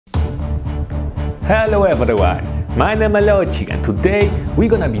Hello everyone, my name is LoreChirik and today we're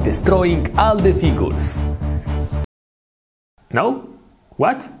gonna be destroying all the figures. No?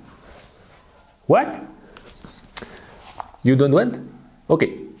 What? What? You don't want?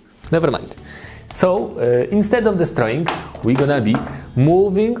 Okay, never mind. So, instead of destroying, we're gonna be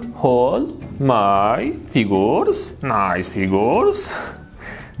moving all my figures, nice figures,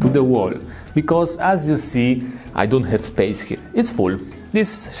 to the wall. Because as you see, I don't have space here. It's full.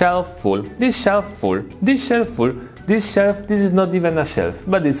 This shelf full, this shelf full, this shelf full, this shelf, this is not even a shelf,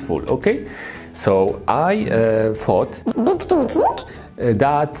 but it's full, okay? So I thought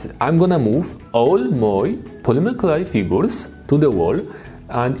that I'm gonna move all my polymer clay figures to the wall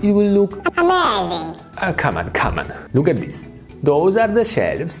and it will look amazing. Come on, look at this. Those are the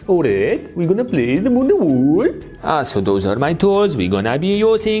shelves, alright, we're gonna place them on the wall. So those are my tools, we're gonna be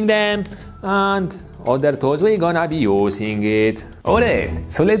using them, and other tools we're gonna be using it.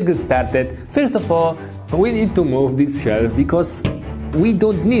 Alright, so let's get started. First of all, we need to move this shelf because we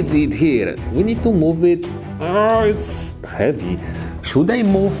don't need it here. We need to move it. Oh, it's heavy. Should I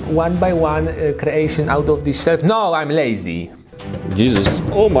move one by one creation out of this shelf? No, I'm lazy. Jesus,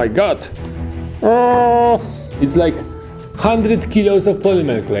 oh my god. Oh, it's like 100 kilos of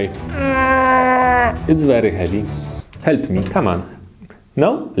polymer clay. It's very heavy. Help me, come on.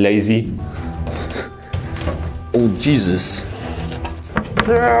 No? Lazy. Oh, Jesus.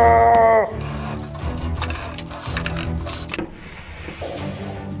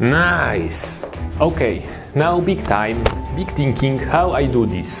 Nice. Okay, now big time, big thinking how I do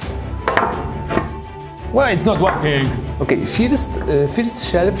this. Well, it's not working. Okay,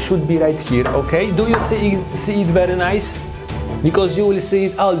 first shelf should be right here, okay? Do you see it very nice? Because you will see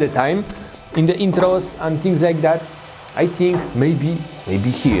it all the time in the intros and things like that. I think maybe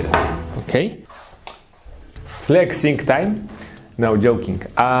here, okay? Flexing time. No, joking.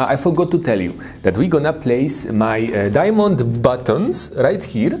 I forgot to tell you that we're gonna place my diamond buttons right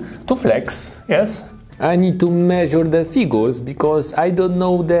here to flex, yes. I need to measure the figures because I don't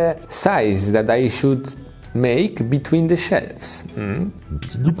know the size that I should make between the shelves.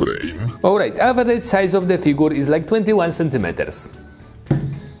 Alright, average size of the figure is like 21 centimeters.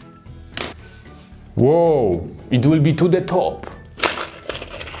 Whoa, it will be to the top.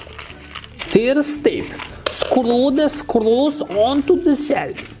 First step, screw the screws onto the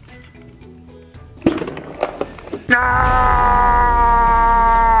shelf.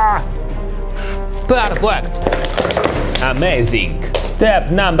 Perfect! Amazing!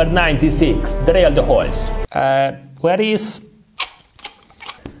 Step number 96, drill the holes. Where is...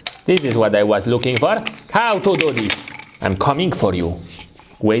 This is what I was looking for. How to do this? I'm coming for you.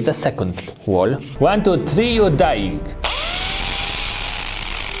 Wait a second, wall. 1, 2, 3, you're dying.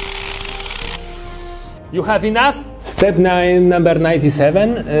 You have enough? Step number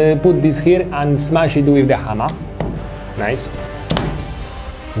 97, put this here and smash it with the hammer. Nice.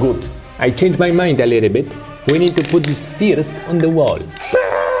 Good. I changed my mind a little bit. We need to put this first on the wall.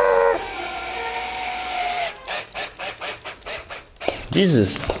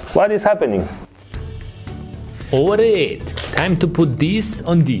 Jesus, what is happening? Alright, time to put this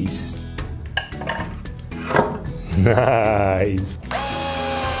on this. Nice.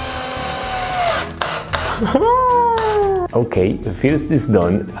 Okay, first is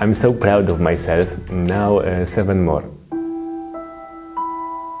done. I'm so proud of myself. Now 7 more.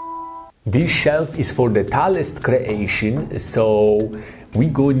 This shelf is for the tallest creation, so we're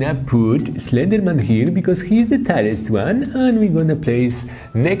gonna put Slenderman here because he's the tallest one, and we're gonna place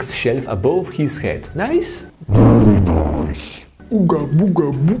next shelf above his head. Nice? Very nice. Ooga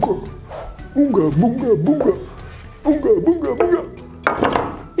booga booga. Ooga booga booga. Ooga booga booga.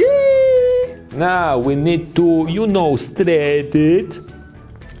 Yay! Now we need to, straight it.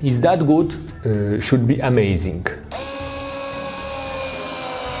 Is that good? Should be amazing.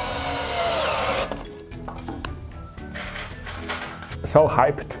 So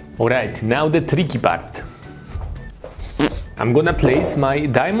hyped. Alright, now the tricky part. I'm gonna place my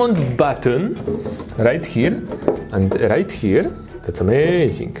diamond button right here and right here. That's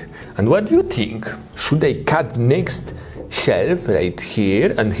amazing. And what do you think? Should I cut next shelf right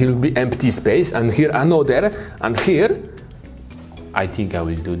here and here will be empty space and here another and here? I think I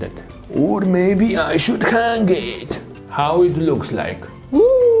will do that. Or maybe I should hang it. How it looks like.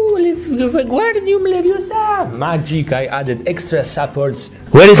 Magic, I added extra supports.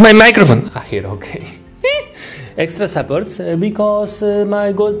 Where is my microphone? Here, okay. Extra supports because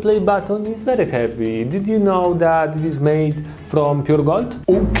my gold play button is very heavy. Did you know that it is made from pure gold?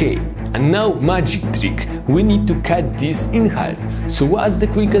 Okay, and now magic trick. We need to cut this in half. So what's the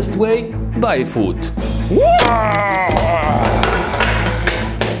quickest way? By foot.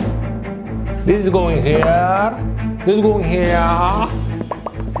 This is going here. This is going here.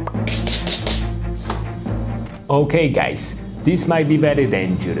 Okay guys, this might be very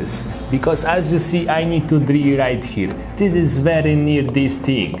dangerous, because as you see I need to drill right here. This is very near this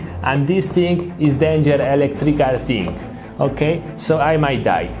thing, and this thing is danger electrical thing. Okay, so I might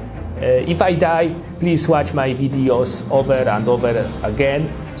die. If I die, please watch my videos over and over again,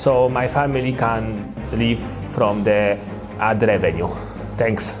 so my family can live from the ad revenue.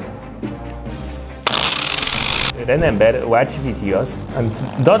 Thanks. Remember, watch videos and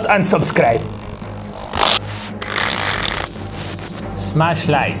don't unsubscribe. Smash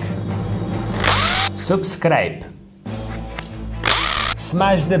like, subscribe,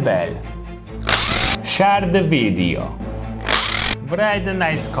 smash the bell, share the video, write a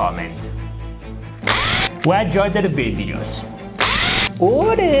nice comment, watch other videos.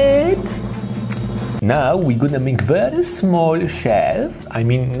 Alright! Now we're gonna make very small shelf. I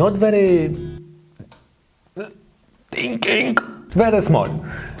mean, not very thinking, very small.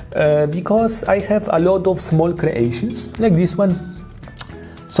 Because I have a lot of small creations, like this one.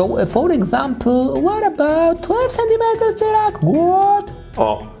 So, for example, what about 12 centimeters, Chirik? What?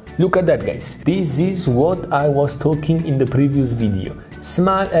 Oh, look at that, guys. This is what I was talking in the previous video.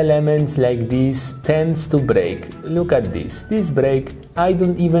 Small elements like this tends to break. Look at this. This break, I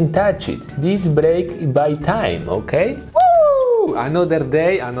don't even touch it. This break by time, okay? Woo! Another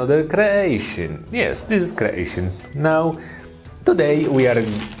day, another creation. Yes, this is creation. Now, today we are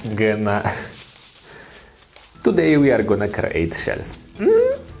gonna create shelf.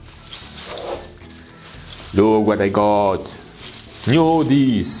 Look what I got. New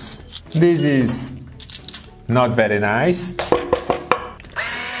this. This is not very nice.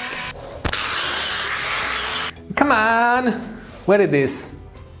 Come on. Where it is?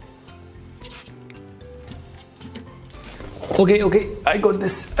 Okay, I got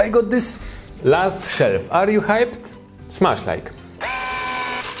this. Last shelf. Are you hyped? Smash like.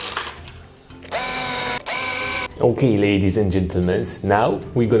 Okay, ladies and gentlemen, now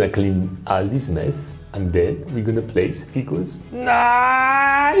we're gonna clean all this mess and then we're gonna place figures.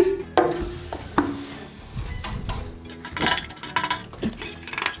 Nice!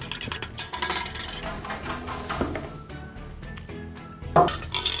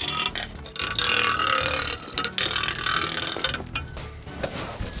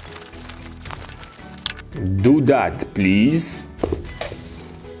 Do that, please.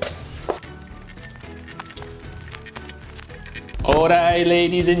 Alright,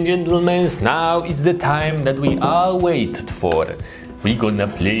 ladies and gentlemen, now it's the time that we all waited for. We're gonna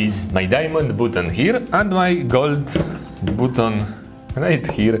place my diamond button here and my gold button right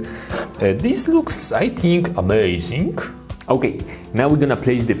here. This looks, I think, amazing. Okay, now we're gonna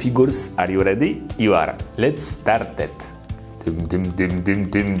place the figures. Are you ready? You are. Let's start it.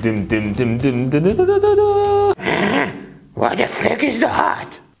 What the frick is that?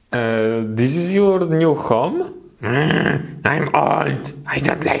 This is your new home? I'm old. I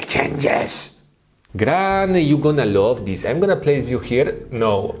don't like changes. Gran, you're gonna love this. I'm gonna place you here.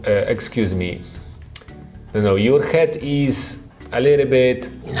 No, excuse me. No, your head is a little bit...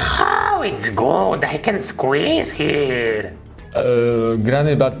 No, it's good. I can squeeze here.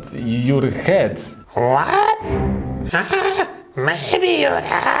 Granny, but your head... What? Maybe you're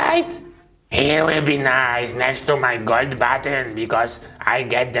right. Here will be nice next to my gold button because I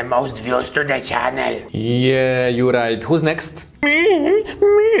get the most views to the channel. Yeah, you're right. Who's next? Me,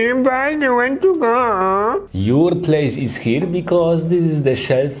 but I want to go. Your place is here because this is the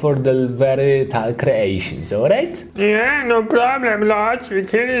shelf for the very tall creations, alright? Yeah, no problem, LoreChirik.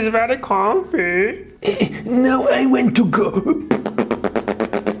 Here is very comfy. Now I want to go.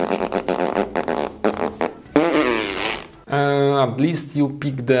 At least you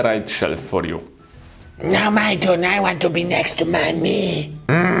picked the right shelf for you. Now my turn. I want to be next to Mommy.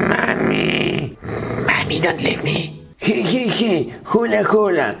 Mommy, don't leave me. Hey, hula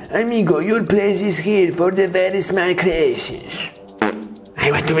hula, amigo, your place is here for the very small creations.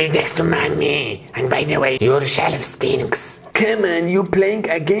 I want to be next to Mommy. And by the way, your shelf stinks. Come on, you're playing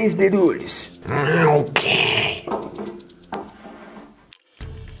against the rules. Okay.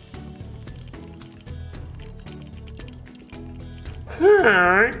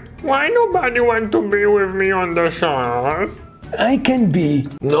 Hey, why nobody want to be with me on the shelf? I can be.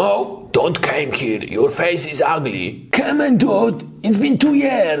 No, don't come here. Your face is ugly. Come on, dude. It's been 2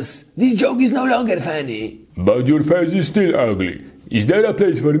 years. This joke is no longer funny. But your face is still ugly. Is there a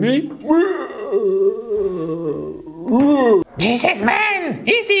place for me? Jesus, man!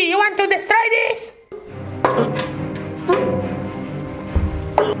 Easy, you want to destroy this?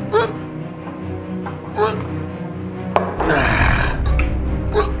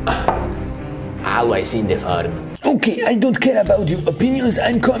 always in the farm. Okay, I don't care about your opinions,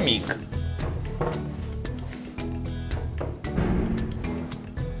 I'm coming.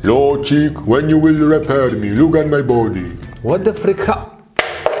 LoreChirik, when you will repair me? Look at my body. What the frick happened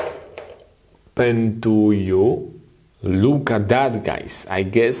to you? Look at that, guys. I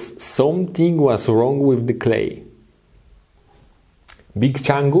guess something was wrong with the clay. Big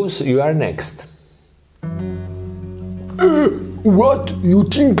Changus, you are next. What? You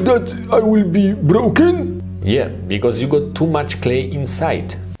think that I will be broken? Yeah, because you got too much clay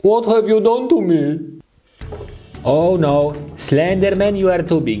inside. What have you done to me? Oh no, Slenderman, you are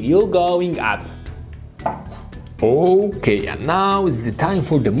too big. You're going up. Okay, and now it's the time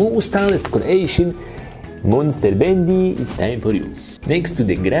for the most honest creation. Monster Bendy, it's time for you. Next to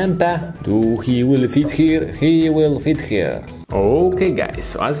the grandpa, he will fit here, he will fit here. Okay guys,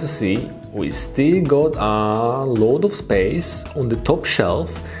 so as you see, we still got a lot of space on the top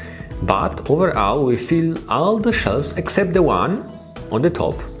shelf, but overall we fill all the shelves except the one on the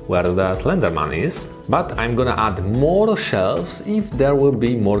top where the Slenderman is. But I'm gonna add more shelves if there will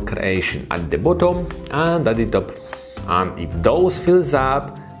be more creation at the bottom and at the top. And if those fills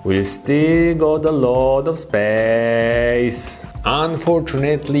up, we still got a lot of space.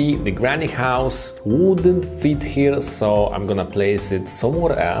 Unfortunately, the granny house wouldn't fit here, so I'm gonna place it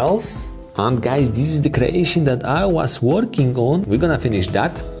somewhere else. And guys, this is the creation that I was working on. We're gonna finish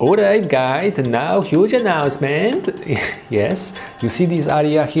that. Alright guys, and now huge announcement. Yes, you see this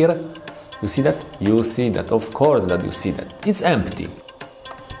area here? You see that? You see that, of course that you see that. It's empty.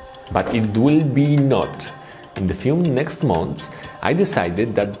 But it will be not. In the few next months, I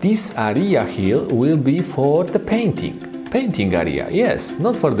decided that this area here will be for the painting area. Yes,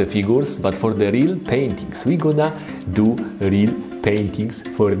 not for the figures, but for the real paintings. We're gonna do real paintings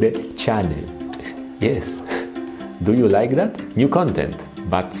for the channel. Yes. Do you like that? New content.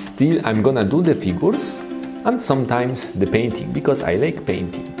 But still I'm gonna do the figures and sometimes the painting because I like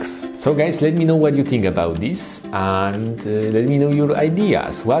paintings. So guys, let me know what you think about this and let me know your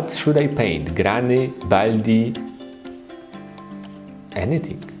ideas. What should I paint? Granny, Baldi,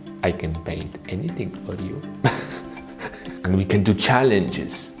 anything. I can paint anything for you. And we can do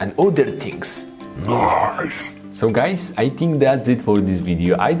challenges and other things. Nice! So guys, I think that's it for this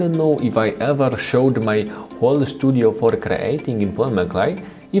video. I don't know if I ever showed my whole studio for creating in Polymer Clay.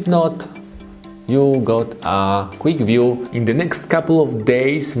 If not, you got a quick view. In the next couple of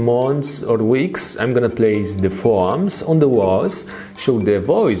days, months or weeks, I'm gonna place the forms on the walls, so the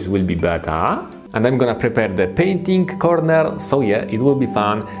voice will be better. And I'm gonna prepare the painting corner, so yeah, it will be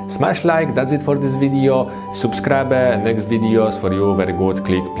fun. Smash like, that's it for this video. Subscribe, next videos for you, very good,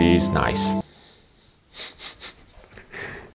 click please, nice.